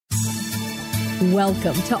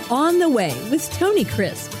Welcome to On the Way with Tony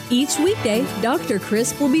Crisp. Each weekday, Dr.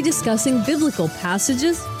 Crisp will be discussing biblical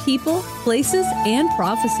passages, people, places, and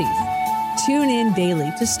prophecies. Tune in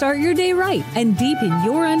daily to start your day right and deepen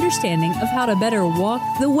your understanding of how to better walk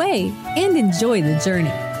the way and enjoy the journey.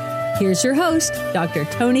 Here's your host, Dr.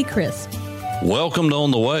 Tony Crisp. Welcome to On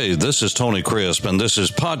the Way. This is Tony Crisp, and this is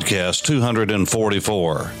podcast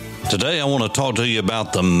 244. Today, I want to talk to you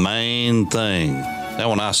about the main thing. Now,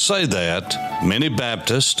 when I say that, many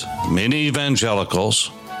Baptists, many evangelicals,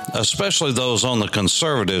 especially those on the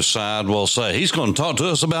conservative side, will say, he's going to talk to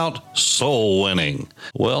us about soul winning.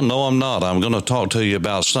 Well, no, I'm not. I'm going to talk to you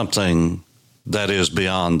about something that is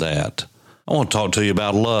beyond that. I want to talk to you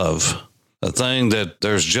about love, a thing that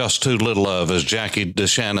there's just too little of, as Jackie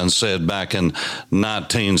DeShannon said back in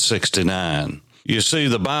 1969. You see,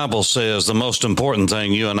 the Bible says the most important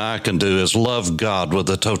thing you and I can do is love God with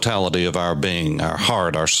the totality of our being, our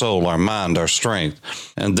heart, our soul, our mind, our strength.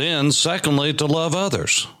 And then, secondly, to love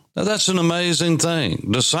others. Now, that's an amazing thing.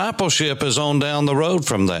 Discipleship is on down the road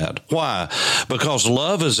from that. Why? Because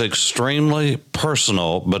love is extremely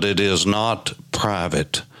personal, but it is not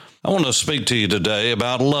private. I want to speak to you today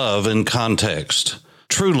about love in context.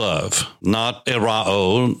 True love, not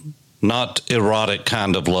erao, not erotic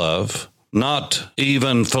kind of love. Not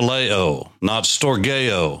even phileo, not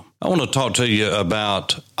storgeo. I want to talk to you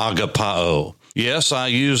about agapao. Yes, I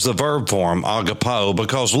use the verb form, agapao,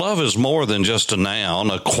 because love is more than just a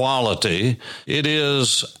noun, a quality. It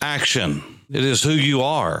is action. It is who you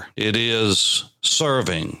are. It is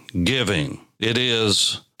serving, giving. It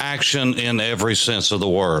is action in every sense of the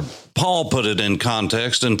word. Paul put it in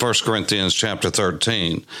context in 1 Corinthians chapter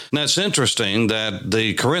 13. Now, it's interesting that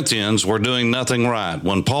the Corinthians were doing nothing right.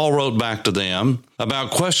 When Paul wrote back to them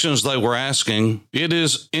about questions they were asking, it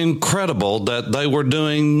is incredible that they were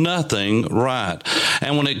doing nothing right.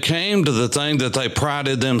 And when it came to the thing that they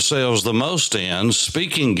prided themselves the most in,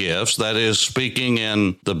 speaking gifts, that is, speaking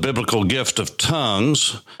in the biblical gift of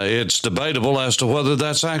tongues, it's debatable as to whether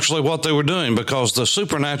that's actually what they were doing, because the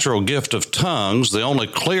supernatural gift of tongues, the only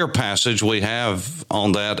clear passage we have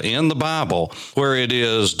on that in the Bible, where it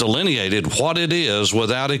is delineated what it is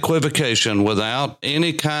without equivocation, without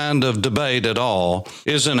any kind of debate at all,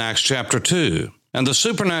 is in Acts chapter 2. And the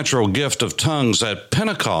supernatural gift of tongues at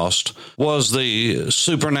Pentecost was the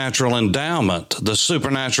supernatural endowment, the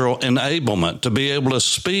supernatural enablement to be able to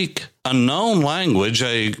speak a known language,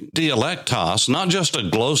 a dialectos, not just a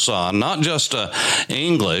glossa, not just a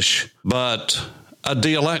English, but a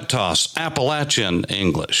dialectos, Appalachian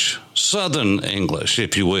English, Southern English,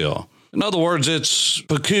 if you will. In other words, it's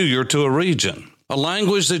peculiar to a region. A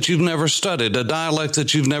language that you've never studied, a dialect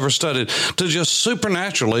that you've never studied, to just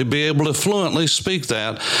supernaturally be able to fluently speak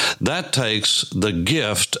that takes the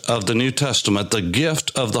gift of the New Testament, the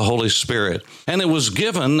gift of the Holy Spirit. And it was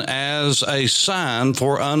given as a sign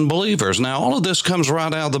for unbelievers. Now, all of this comes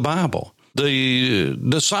right out of the Bible. The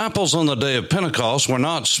disciples on the day of Pentecost were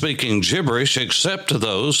not speaking gibberish except to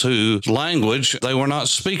those whose language they were not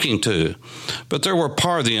speaking to. But there were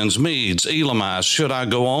Parthians, Medes, Elamites. Should I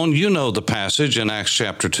go on? You know the passage in Acts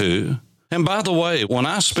chapter 2. And by the way, when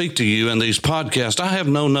I speak to you in these podcasts, I have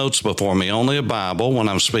no notes before me, only a Bible when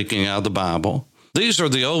I'm speaking out of the Bible. These are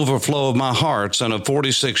the overflow of my hearts and of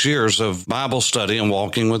 46 years of Bible study and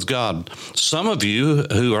walking with God. Some of you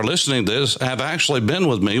who are listening to this have actually been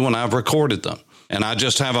with me when I've recorded them. And I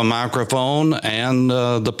just have a microphone and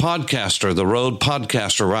the podcaster, the Rode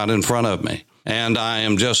podcaster right in front of me. And I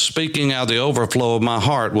am just speaking out the overflow of my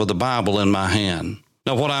heart with the Bible in my hand.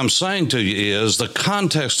 Now, what I'm saying to you is the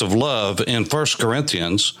context of love in 1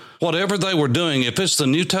 Corinthians, whatever they were doing, if it's the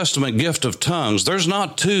New Testament gift of tongues, there's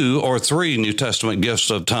not 2 or 3 New Testament gifts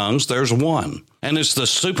of tongues, there's one. And it's the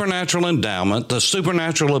supernatural endowment, the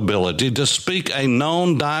supernatural ability to speak a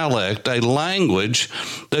known dialect, a language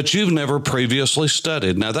that you've never previously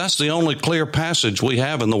studied. Now, that's the only clear passage we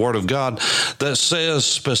have in the Word of God that says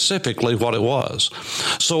specifically what it was.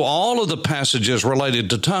 So all of the passages related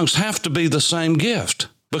to tongues have to be the same gift.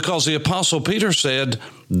 Because the Apostle Peter said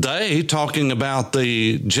they, talking about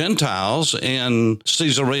the Gentiles in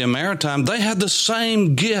Caesarea Maritime, they had the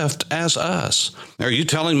same gift as us. Are you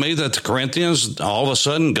telling me that the Corinthians, all of a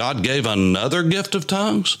sudden, God gave another gift of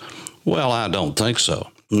tongues? Well, I don't think so.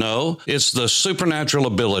 No, it's the supernatural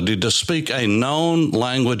ability to speak a known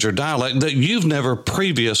language or dialect that you've never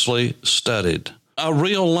previously studied. A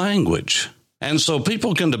real language. And so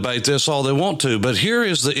people can debate this all they want to, but here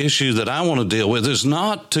is the issue that I want to deal with, is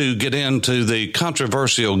not to get into the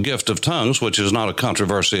controversial gift of tongues, which is not a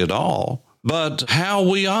controversy at all. but how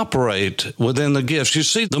we operate within the gifts. You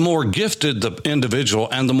see, the more gifted the individual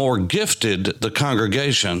and the more gifted the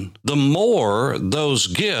congregation, the more those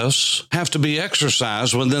gifts have to be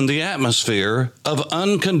exercised within the atmosphere of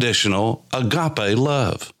unconditional agape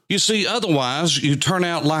love. You see, otherwise you turn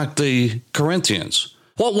out like the Corinthians.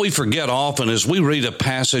 What we forget often is we read a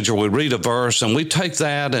passage or we read a verse and we take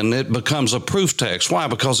that and it becomes a proof text. Why?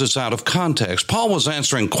 Because it's out of context. Paul was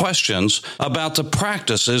answering questions about the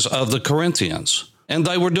practices of the Corinthians, and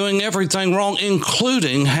they were doing everything wrong,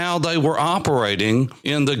 including how they were operating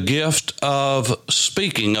in the gift of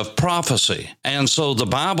speaking, of prophecy. And so the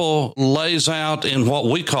Bible lays out in what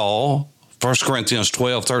we call 1 Corinthians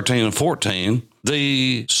 12, 13, and 14,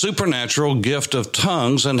 the supernatural gift of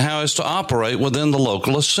tongues and how it's to operate within the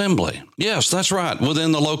local assembly. Yes, that's right,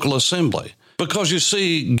 within the local assembly. Because you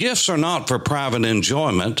see, gifts are not for private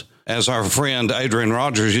enjoyment. As our friend Adrian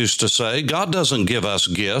Rogers used to say, God doesn't give us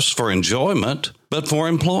gifts for enjoyment, but for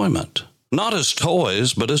employment. Not as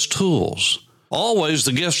toys, but as tools. Always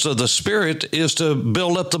the gifts of the Spirit is to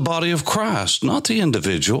build up the body of Christ, not the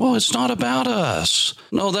individual. It's not about us.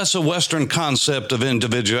 No, that's a Western concept of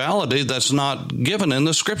individuality that's not given in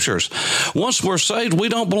the Scriptures. Once we're saved, we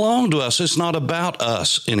don't belong to us. It's not about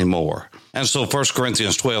us anymore. And so 1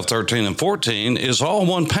 Corinthians 12, 13, and 14 is all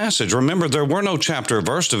one passage. Remember, there were no chapter or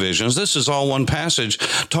verse divisions. This is all one passage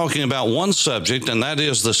talking about one subject, and that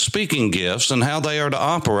is the speaking gifts and how they are to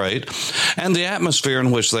operate and the atmosphere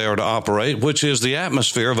in which they are to operate, which is the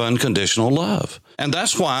atmosphere of unconditional love. And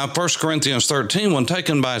that's why 1 Corinthians 13, when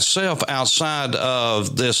taken by itself outside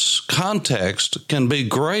of this context, can be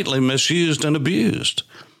greatly misused and abused.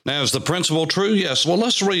 Now, is the principle true? Yes. Well,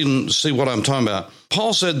 let's read and see what I'm talking about.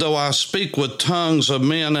 Paul said, though I speak with tongues of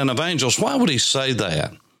men and of angels. Why would he say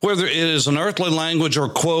that? Whether it is an earthly language or,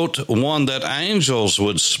 quote, one that angels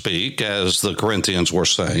would speak, as the Corinthians were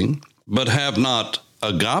saying, but have not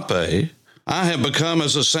agape, I have become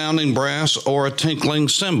as a sounding brass or a tinkling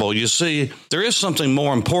cymbal. You see, there is something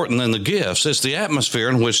more important than the gifts. It's the atmosphere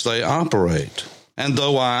in which they operate. And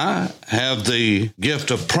though I have the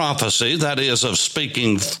gift of prophecy, that is, of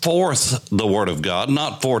speaking forth the word of God,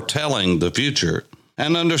 not foretelling the future,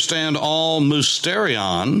 and understand all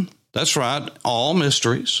mysterion, that's right, all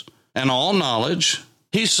mysteries, and all knowledge,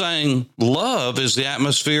 he's saying love is the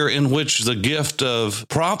atmosphere in which the gift of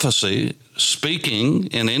prophecy, speaking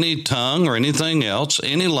in any tongue or anything else,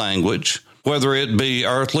 any language, whether it be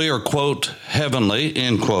earthly or, quote, heavenly,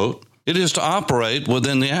 end quote, it is to operate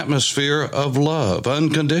within the atmosphere of love,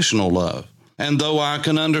 unconditional love. And though I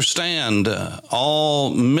can understand all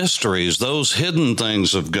mysteries, those hidden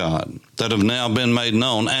things of God that have now been made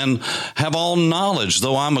known, and have all knowledge,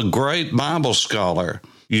 though I'm a great Bible scholar,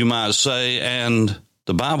 you might say, and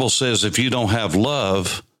the Bible says if you don't have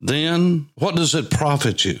love, then what does it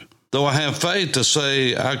profit you? Though I have faith to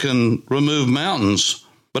say I can remove mountains,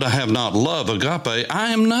 but I have not love, agape, I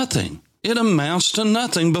am nothing. It amounts to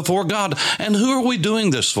nothing before God. And who are we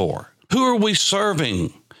doing this for? Who are we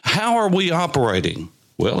serving? How are we operating?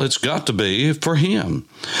 Well, it's got to be for Him.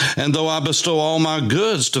 And though I bestow all my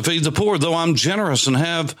goods to feed the poor, though I'm generous and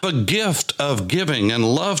have a gift of giving and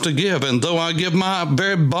love to give, and though I give my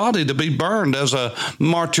very body to be burned as a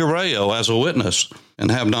martyreo, as a witness,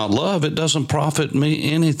 and have not love, it doesn't profit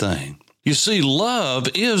me anything. You see, love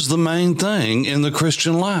is the main thing in the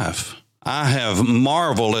Christian life. I have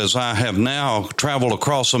marveled as I have now traveled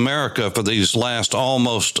across America for these last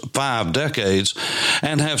almost 5 decades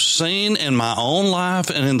and have seen in my own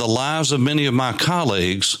life and in the lives of many of my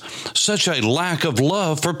colleagues such a lack of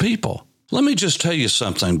love for people. Let me just tell you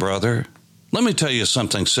something, brother. Let me tell you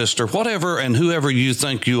something, sister. Whatever and whoever you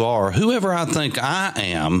think you are, whoever I think I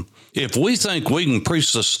am, if we think we can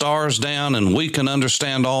preach the stars down and we can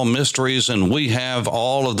understand all mysteries and we have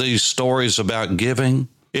all of these stories about giving,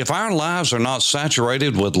 if our lives are not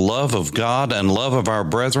saturated with love of God and love of our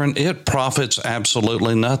brethren, it profits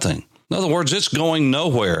absolutely nothing. In other words, it's going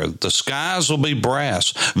nowhere. The skies will be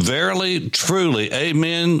brass. Verily, truly,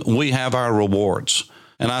 amen, we have our rewards.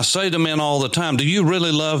 And I say to men all the time, do you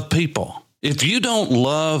really love people? If you don't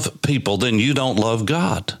love people, then you don't love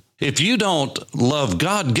God. If you don't love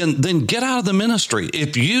God, then get out of the ministry.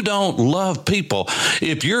 If you don't love people,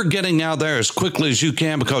 if you're getting out there as quickly as you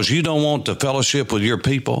can because you don't want to fellowship with your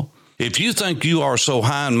people, if you think you are so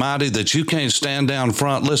high and mighty that you can't stand down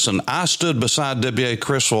front, listen, I stood beside W.A.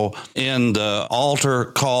 Criswell in the altar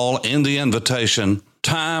call, in the invitation,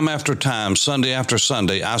 Time after time, Sunday after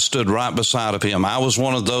Sunday, I stood right beside of him. I was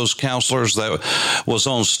one of those counselors that was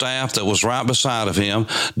on staff that was right beside of him.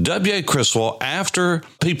 W.A. Criswell, after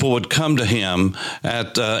people would come to him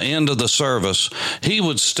at the end of the service, he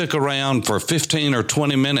would stick around for 15 or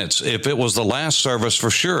 20 minutes. If it was the last service, for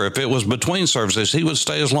sure. If it was between services, he would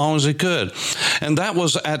stay as long as he could. And that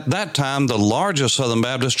was, at that time, the largest Southern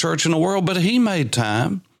Baptist church in the world, but he made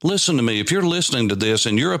time. Listen to me. If you're listening to this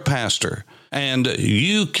and you're a pastor and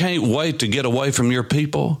you can't wait to get away from your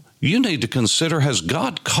people, you need to consider, has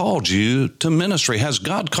God called you to ministry? Has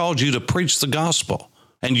God called you to preach the gospel?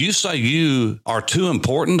 And you say you are too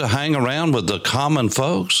important to hang around with the common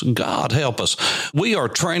folks? God help us. We are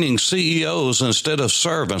training CEOs instead of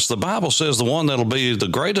servants. The Bible says the one that'll be the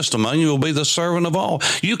greatest among you will be the servant of all.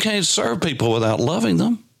 You can't serve people without loving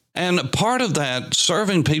them. And part of that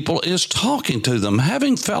serving people is talking to them,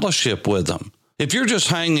 having fellowship with them. If you're just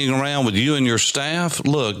hanging around with you and your staff,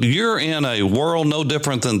 look, you're in a world no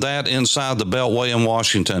different than that inside the Beltway in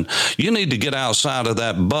Washington. You need to get outside of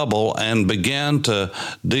that bubble and begin to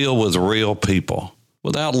deal with real people.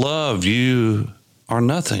 Without love, you are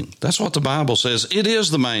nothing. That's what the Bible says. It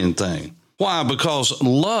is the main thing. Why? Because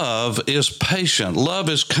love is patient. Love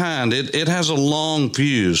is kind. It has a long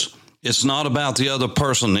fuse. It's not about the other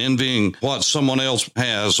person envying what someone else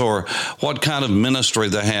has or what kind of ministry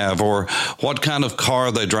they have or what kind of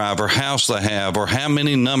car they drive or house they have or how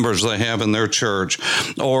many numbers they have in their church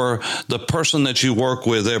or the person that you work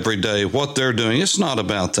with every day, what they're doing. It's not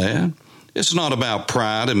about that. It's not about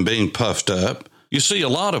pride and being puffed up. You see, a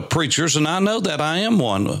lot of preachers, and I know that I am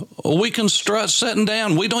one, we can strut sitting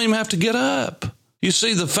down. We don't even have to get up. You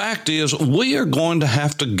see, the fact is, we are going to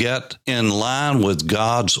have to get in line with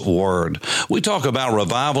God's word. We talk about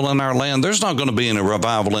revival in our land. There's not going to be any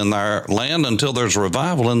revival in our land until there's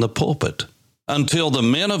revival in the pulpit, until the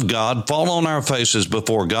men of God fall on our faces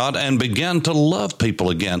before God and begin to love people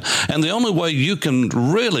again. And the only way you can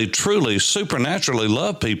really, truly, supernaturally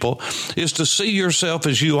love people is to see yourself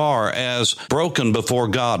as you are, as broken before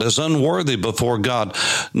God, as unworthy before God.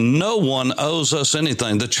 No one owes us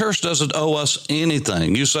anything. The church doesn't owe us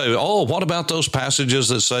anything. You say, oh, what about those passages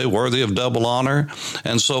that say worthy of double honor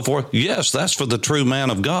and so forth? Yes, that's for the true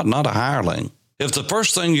man of God, not a hireling. If the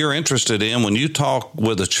first thing you're interested in when you talk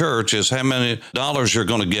with a church is how many dollars you're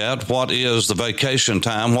going to get, what is the vacation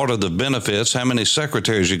time, what are the benefits, how many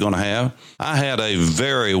secretaries you're going to have. I had a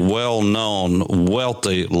very well-known,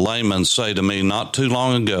 wealthy layman say to me not too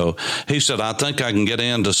long ago, he said, I think I can get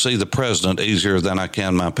in to see the president easier than I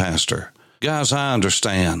can my pastor. Guys, I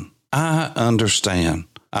understand. I've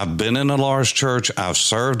been in a large church. I've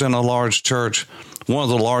served in a large church, one of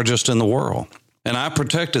the largest in the world. And I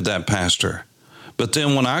protected that pastor. But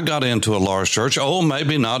then when I got into a large church,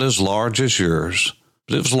 maybe not as large as yours,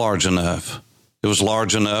 but it was large enough. It was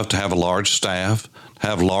large enough to have a large staff,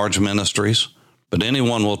 have large ministries. But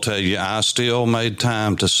anyone will tell you, I still made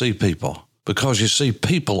time to see people because, you see,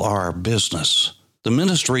 people are our business. The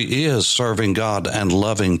ministry is serving God and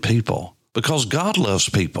loving people because God loves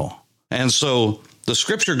people. And so the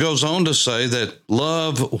scripture goes on to say that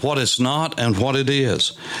love what it's not and what it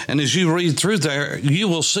is. And as you read through there, you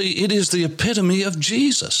will see it is the epitome of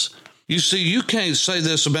Jesus. You see, you can't say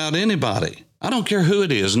this about anybody. I don't care who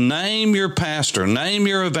it is. Name your pastor, name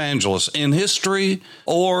your evangelist in history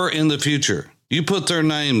or in the future. You put their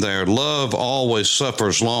name there. Love always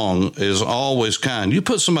suffers long, is always kind. You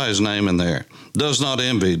put somebody's name in there. Does not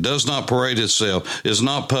envy, does not parade itself, is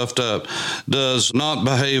not puffed up, does not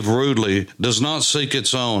behave rudely, does not seek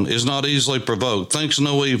its own, is not easily provoked, thinks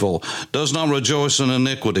no evil, does not rejoice in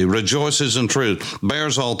iniquity, rejoices in truth,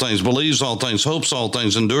 bears all things, believes all things, hopes all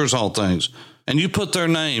things, endures all things. And you put their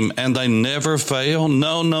name and they never fail?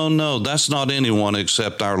 No. That's not anyone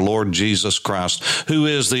except our Lord Jesus Christ, who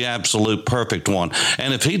is the absolute perfect one.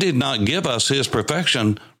 And if he did not give us his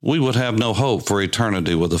perfection, we would have no hope for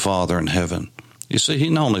eternity with the Father in heaven. You see, he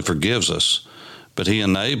not only forgives us, but he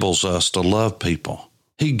enables us to love people.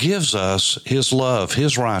 He gives us his love,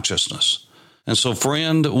 his righteousness. And so,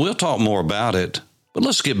 friend, we'll talk more about it, but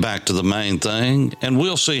let's get back to the main thing, and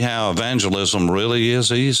we'll see how evangelism really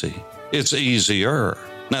is easy. It's easier.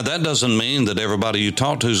 Now, that doesn't mean that everybody you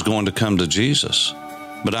talk to is going to come to Jesus.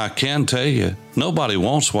 But I can tell you, nobody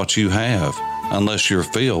wants what you have unless you're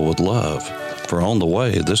filled with love. For On the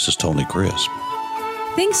Way, this is Tony Crisp.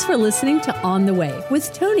 Thanks for listening to On the Way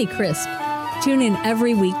with Tony Crisp. Tune in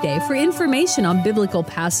every weekday for information on biblical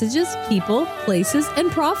passages, people, places,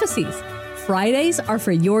 and prophecies. Fridays are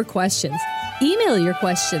for your questions. Email your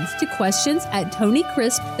questions to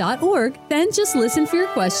questions@tonycrisp.org. Then just listen for your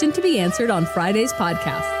question to be answered on Friday's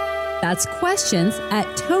podcast. That's questions at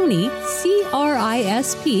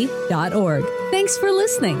TonyCrisp.org. Thanks for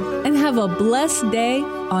listening and have a blessed day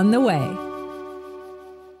on the way.